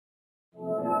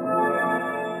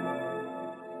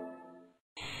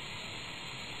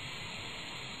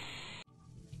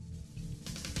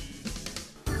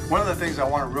One of the things I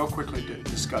want to real quickly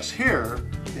discuss here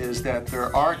is that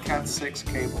there are Cat6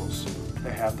 cables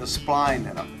that have the spline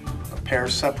in them, a pair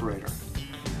separator.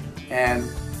 And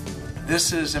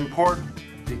this is important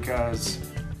because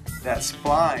that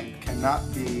spline cannot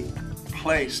be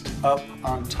placed up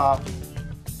on top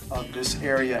of this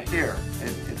area here.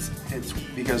 It's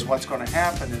because what's going to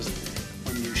happen is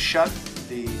when you shut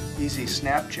the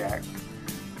EZ-SnapJack,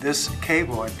 this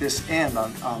cable at this end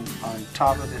on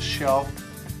top of this shelf,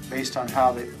 based on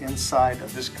how the inside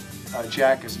of this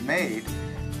jack is made,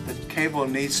 the cable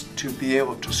needs to be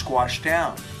able to squash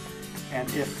down.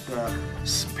 And if the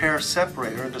pair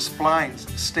separator, the spline,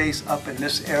 stays up in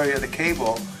this area of the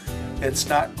cable, it's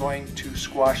not going to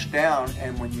squash down,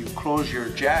 and when you close your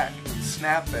jack and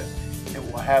snap it, it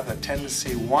will have a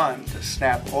tendency, one, to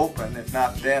snap open, if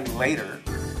not then later,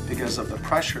 because of the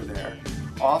pressure there.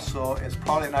 Also, it's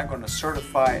probably not going to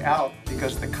certify out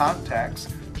because the contacts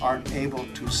aren't able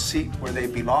to seat where they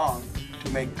belong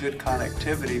to make good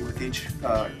connectivity with each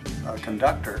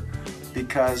conductor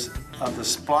because of the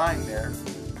spline there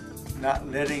not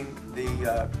letting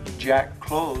the jack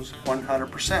close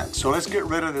 100%. So let's get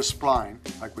rid of this spline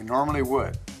like we normally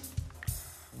would.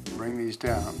 Bring these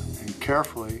down, and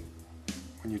carefully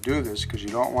when you do this, because you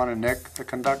don't want to nick the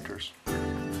conductors.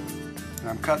 And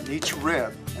I'm cutting each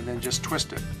rib and then just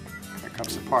twist it. It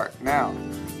comes apart. Now,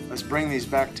 let's bring these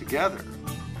back together.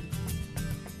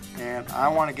 And I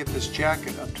want to get this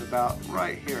jacket up to about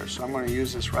right here. So I'm going to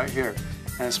use this right here.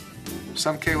 And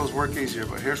some cables work easier,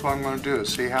 but here's what I'm going to do.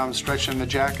 See how I'm stretching the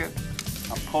jacket?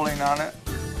 I'm pulling on it,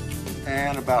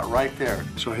 and about right there.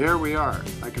 So here we are.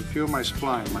 I can feel my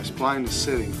spline. My spline is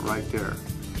sitting right there.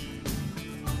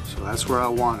 So that's where I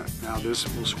want it. Now this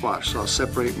will squash. So I'll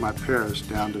separate my pairs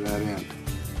down to that end.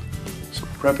 So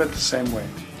prep it the same way.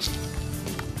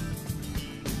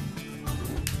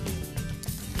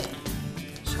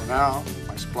 So now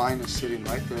my spline is sitting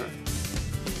right there.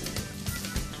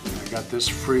 And I got this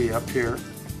free up here.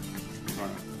 I'm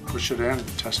going to push it in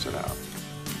and test it out.